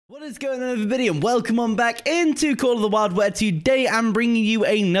What is going on, everybody, and welcome on back into Call of the Wild, where today I'm bringing you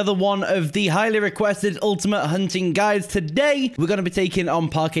another one of the highly requested Ultimate Hunting guides. Today, we're going to be taking on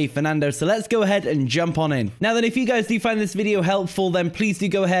Parque Fernando, so let's go ahead and jump on in. Now then, if you guys do find this video helpful, then please do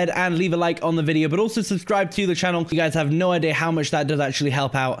go ahead and leave a like on the video, but also subscribe to the channel. You guys have no idea how much that does actually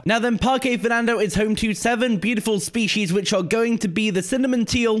help out. Now then, Parque Fernando is home to 7 beautiful species, which are going to be the cinnamon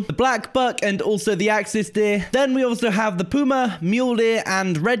teal, the blackbuck, and also the axis deer. Then we also have the Puma, mule deer,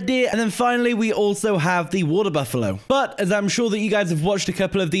 and red deer, and then finally we also have the water buffalo. But as I'm sure that you guys have watched a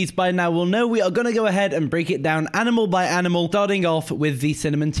couple of these by now will know, we are going to go ahead and break it down animal by animal, starting off with the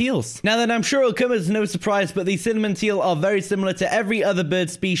cinnamon teals. Now then, I'm sure it'll come as no surprise, but the cinnamon teal are very similar to every other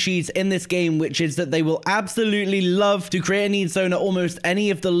bird species in this game, which is that they will absolutely love to create a need zone at almost any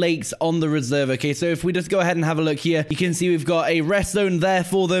of the lakes on the reserve. Okay, so if we just go ahead and have a look here, you can see we've got a rest zone there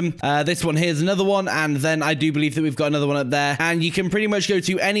for them. This one here's another one, and then I do believe that we've got another one up there, and you can pretty much go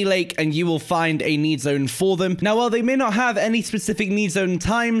to any lake and you will find a need zone for them. Now, while they may not have any specific need zone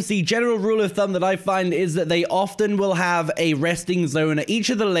times, the general rule of thumb that I find is that they often will have a resting zone at each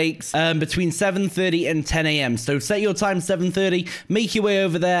of the lakes between 7:30 and 10 a.m. So set your time 7:30, make your way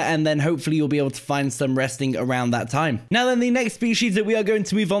over there, and then hopefully you'll be able to find some resting around that time. Now then, the next species that we are going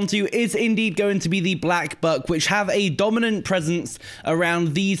to move on to is indeed going to be the blackbuck, which have a dominant presence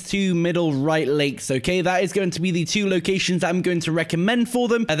around these two middle right lakes. Okay, that is going to be the two locations I'm going to recommend for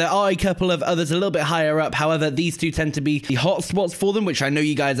them. There are a couple of others a little bit higher up. However, these two tend to be the hot spots for them, which I know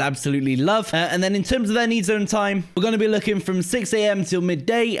you guys absolutely love. And then in terms of their need zone time, we're going to be looking from 6 a.m. till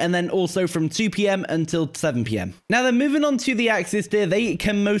midday, and then also from 2 p.m. until 7 p.m. Now then, moving on to the axis deer, they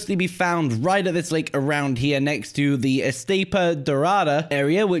can mostly be found right at this lake around here next to the Estepa Dorada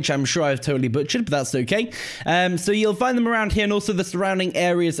area, which I'm sure I've totally butchered, but that's okay. So you'll find them around here and also the surrounding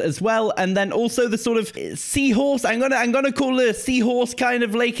areas as well. And then also the sort of seahorse, I'm gonna call it a seahorse kind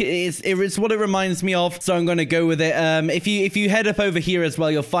of lake. It's what it reminds me of, so I'm going to go with it. If you head up over here as well,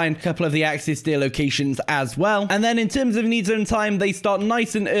 you'll find a couple of the axis deer locations as well. And then in terms of need zone time, they start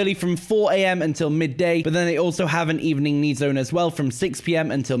nice and early from 4 a.m. until midday, but then they also have an evening need zone as well from 6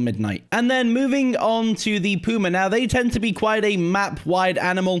 p.m. until midnight. And then moving on to the puma. Now, they tend to be quite a map-wide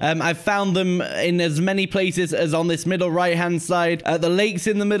animal. I've found them in as many places as on this middle right-hand side, at the lakes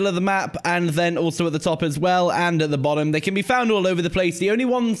in the middle of the map, and then also at the top as well, and at the bottom. They can be found all over the place. The only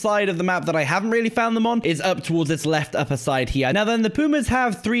one side of the map that I haven't really found them on is up towards this left upper side here. Now then, the pumas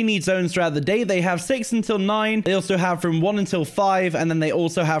have 3 need zones throughout the day. They have 6 until 9. They also have from 1 until 5, and then they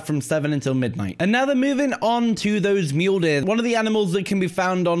also have from 7 until midnight. And now they're moving on to those mule deer, one of the animals that can be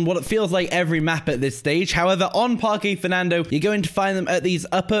found on what it feels like every map at this stage. However, on Parque Fernando, you're going to find them at these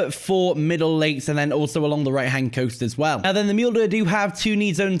upper 4 middle lakes, and then also along the right-hand coast as well. Now then, the mule deer do have 2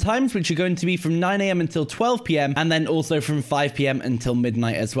 need zone times, which are going to be from 9 a.m. until 12 p.m. and then also from 5 p.m. until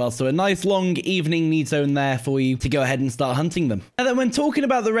midnight as well. So a nice long evening need zone there for you to go ahead and start hunting them. And then when talking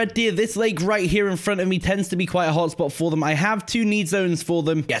about the red deer, this lake right here in front of me tends to be quite a hot spot for them. I have 2 need zones for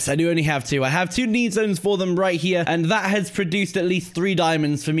them. Yes, I do only have 2. I have 2 need zones for them right here, and that has produced at least 3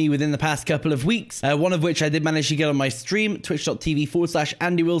 diamonds for me within the past couple of weeks, one of which I did manage to get on my stream,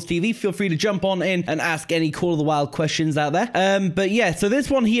 twitch.tv/andywillstv. Feel free to jump on in and ask any Call of the Wild questions out there. But yeah, so this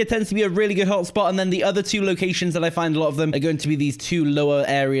one here tends to be a really good hot spot, and then the other 2 locations that I find a lot of them are going to be these 2 lower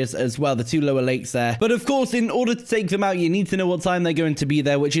areas as well, the 2 lower lakes there. But of course, in order to take them out, you need to know what time they're going to be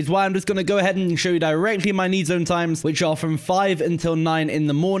there, which is why I'm just going to go ahead and show you directly my need zone times, which are from 5 until 9 in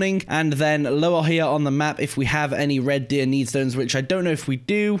the morning, and then lower here on the map if we have any red deer need zones, which I don't know if we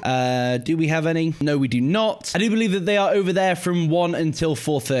do. Do we have any? No, we do not. I do believe that they are over there from 1 until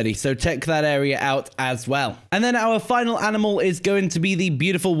 4:30, so check that area out as well. And then our final animal is going to be the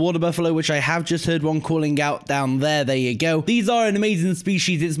beautiful water buffalo, which I have just heard one calling out down there. There you go. These are an amazing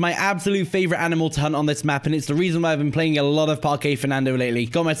species. It's my absolute favorite animal to hunt on this map, and it's the reason why I've been playing a lot of Parque Fernando lately.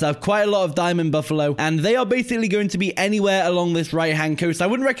 Got myself quite a lot of diamond buffalo, and they are basically going to be anywhere along this right-hand coast. I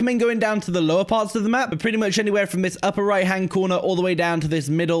wouldn't recommend going down to the lower parts of the map, but pretty much anywhere from this upper right-hand corner all the way down to this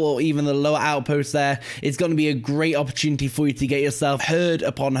middle or even the lower outpost there. It's going to be a great opportunity for you to get yourself herd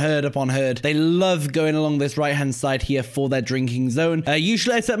upon herd upon herd. They love going along this right-hand side here for their drinking zone.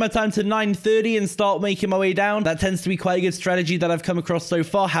 Usually I set my time to 9:30 and start making my way down. That tends to be quite a good strategy that I've come across so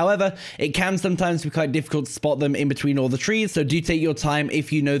far. However, it can sometimes be quite difficult to spot them in between all the trees, so do take your time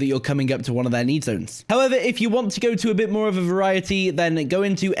if you know that you're coming up to one of their need zones. However, if you want to go to a bit more of a variety, then go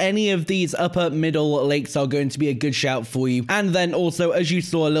into any of these upper middle lakes are going to be a good shout for you. And then also, as you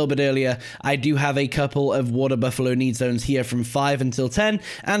saw a little bit earlier, I do have a couple of water buffalo need zones here from 5 until 10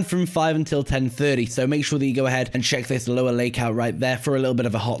 and from 5 until 10:30, so make sure that you go ahead and check this lower lake out right there for a little bit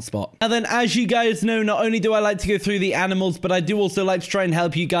of a hot spot. And then, as you guys know, not only do I like to go through the animals, but I do also also like to try and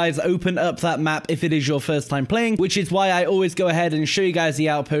help you guys open up that map if it is your first time playing, which is why I always go ahead and show you guys the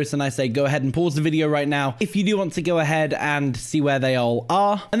outposts, and I say go ahead and pause the video right now if you do want to go ahead and see where they all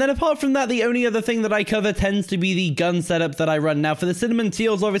are. And then apart from that, the only other thing that I cover tends to be the gun setup that I run. Now for the cinnamon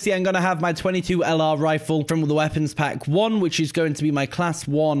teals, obviously I'm going to have my 22 LR rifle from the weapons pack 1, which is going to be my class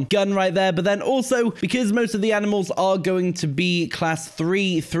 1 gun right there. But then also, because most of the animals are going to be class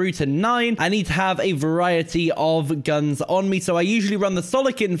 3 through to 9, I need to have a variety of guns on me. So I usually run the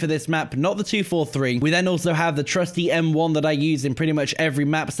Solikin for this map, not the 243. We then also have the trusty M1 that I use in pretty much every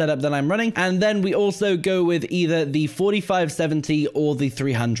map setup that I'm running. And then we also go with either the 4570 or the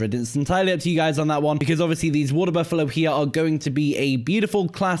 300. It's entirely up to you guys on that one, because obviously these water buffalo here are going to be a beautiful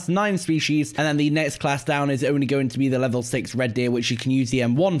class 9 species, and then the next class down is only going to be the level 6 red deer, which you can use the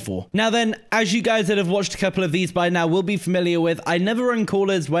M1 for. Now then, as you guys that have watched a couple of these by now will be familiar with, I never run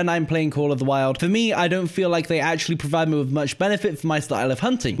callers when I'm playing Call of the Wild. For me, I don't feel like they actually provide me with much benefit for my style of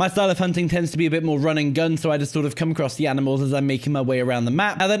hunting. My style of hunting tends to be a bit more run and gun, so I just sort of come across the animals as I'm making my way around the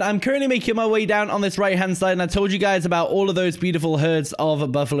map. Now then, I'm currently making my way down on this right hand side, and I told you guys about all of those beautiful herds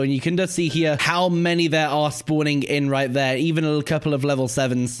of buffalo, and you can just see here how many there are spawning in right there, even a couple of level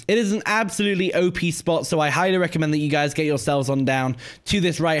 7s. It is an absolutely OP spot, so I highly recommend that you guys get yourselves on down to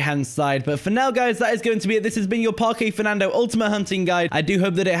this right hand side. But for now guys, that is going to be it. This has been your Parque Fernando Ultimate Hunting Guide. I do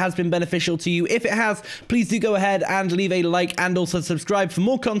hope that it has been beneficial to you. If it has, please do go ahead and leave a like and also subscribe for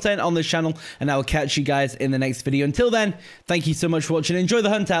more content on this channel, and I will catch you guys in the next video. Until then, thank you so much for watching. Enjoy the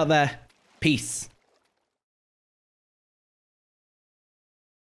hunt out there. Peace.